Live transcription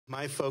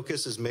My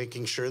focus is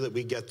making sure that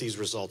we get these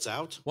results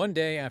out. One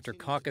day after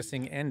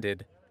caucusing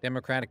ended,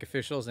 Democratic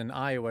officials in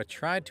Iowa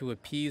tried to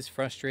appease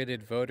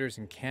frustrated voters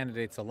and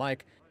candidates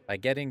alike by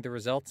getting the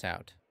results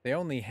out. They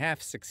only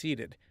half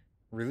succeeded,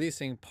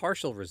 releasing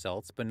partial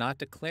results but not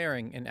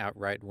declaring an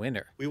outright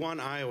winner. We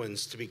want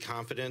Iowans to be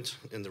confident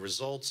in the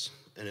results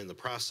and in the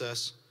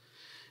process,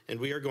 and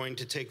we are going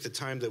to take the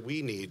time that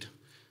we need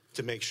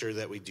to make sure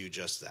that we do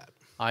just that.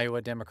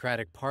 Iowa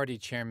Democratic Party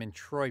Chairman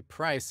Troy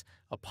Price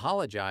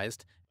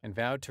apologized and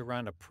vowed to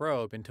run a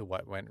probe into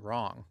what went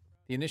wrong.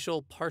 The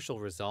initial partial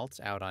results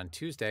out on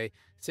Tuesday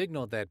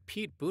signaled that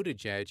Pete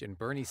Buttigieg and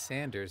Bernie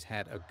Sanders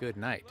had a good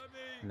night,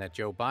 and that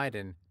Joe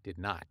Biden did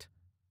not.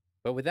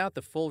 But without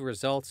the full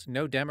results,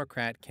 no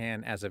Democrat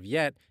can, as of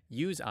yet,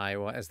 use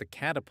Iowa as the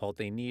catapult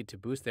they need to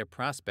boost their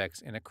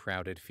prospects in a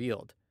crowded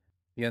field.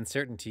 The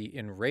uncertainty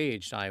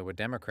enraged Iowa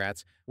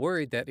Democrats,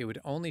 worried that it would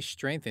only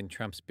strengthen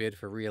Trump's bid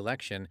for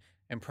re-election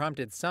and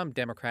prompted some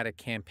Democratic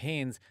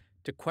campaigns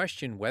to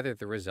question whether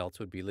the results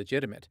would be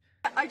legitimate.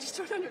 I just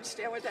don't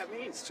understand what that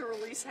means, to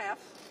release half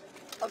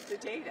of the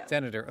data.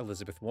 Senator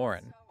Elizabeth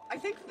Warren. I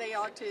think they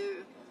ought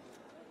to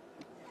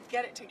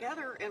get it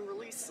together and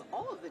release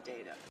all of the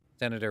data.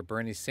 Senator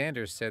Bernie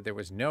Sanders said there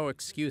was no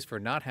excuse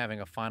for not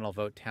having a final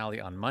vote tally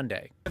on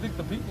Monday. I think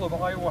the people of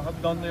Iowa have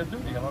done their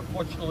duty, and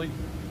unfortunately,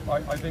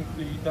 I think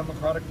the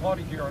Democratic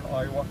Party here in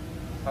Iowa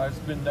has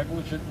been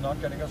negligent in not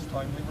getting us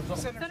timely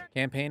results.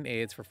 Campaign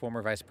aides for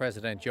former Vice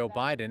President Joe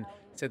Biden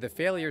said the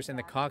failures in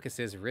the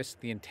caucuses risked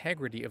the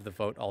integrity of the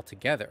vote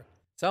altogether.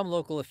 Some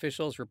local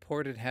officials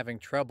reported having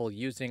trouble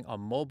using a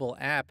mobile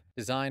app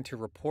designed to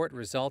report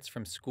results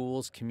from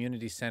schools,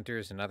 community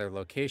centers, and other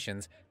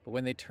locations, but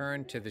when they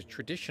turned to the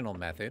traditional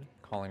method,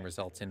 calling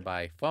results in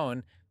by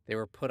phone, they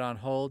were put on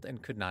hold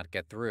and could not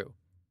get through.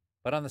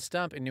 But on the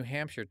stump in New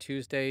Hampshire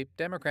Tuesday,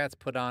 Democrats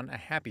put on a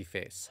happy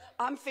face.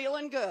 I'm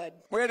feeling good.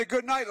 We had a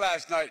good night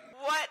last night.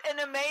 What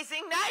an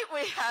amazing night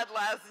we had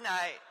last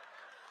night.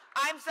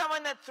 I'm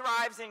someone that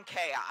thrives in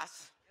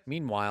chaos.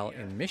 Meanwhile,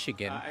 in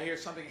Michigan, I hear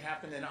something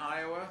happened in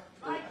Iowa,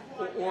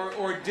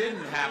 or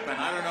didn't happen.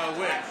 I don't know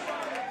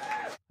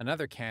which.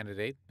 Another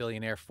candidate,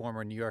 billionaire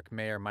former New York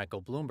Mayor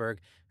Michael Bloomberg,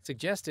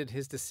 suggested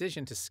his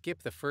decision to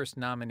skip the first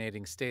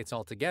nominating states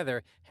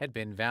altogether had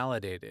been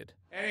validated.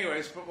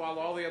 Anyways, but while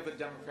all the other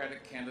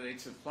Democratic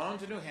candidates have flown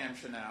to New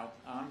Hampshire now,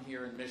 I'm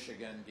here in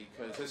Michigan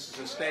because this is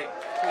a state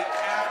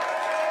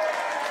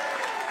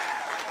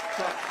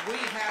we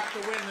have to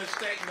win the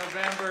state in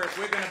November if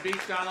we're going to beat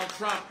Donald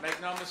Trump.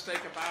 Make no mistake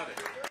about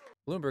it.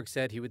 Bloomberg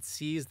said he would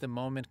seize the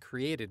moment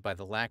created by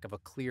the lack of a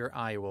clear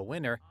Iowa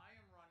winner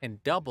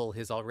and double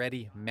his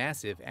already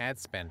massive ad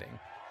spending.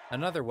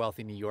 Another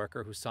wealthy New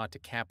Yorker who sought to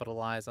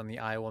capitalize on the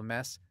Iowa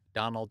mess,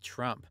 Donald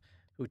Trump,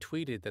 who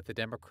tweeted that the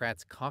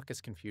Democrats'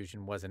 caucus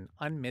confusion was an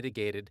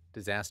unmitigated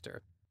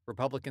disaster.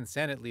 Republican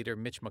Senate leader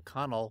Mitch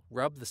McConnell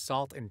rubbed the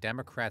salt in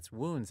Democrats'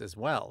 wounds as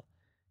well,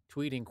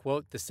 tweeting,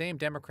 quote, "The same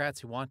Democrats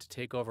who want to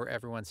take over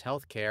everyone's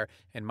health care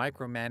and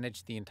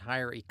micromanage the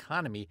entire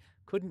economy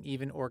couldn't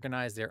even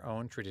organize their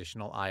own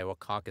traditional Iowa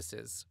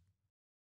caucuses."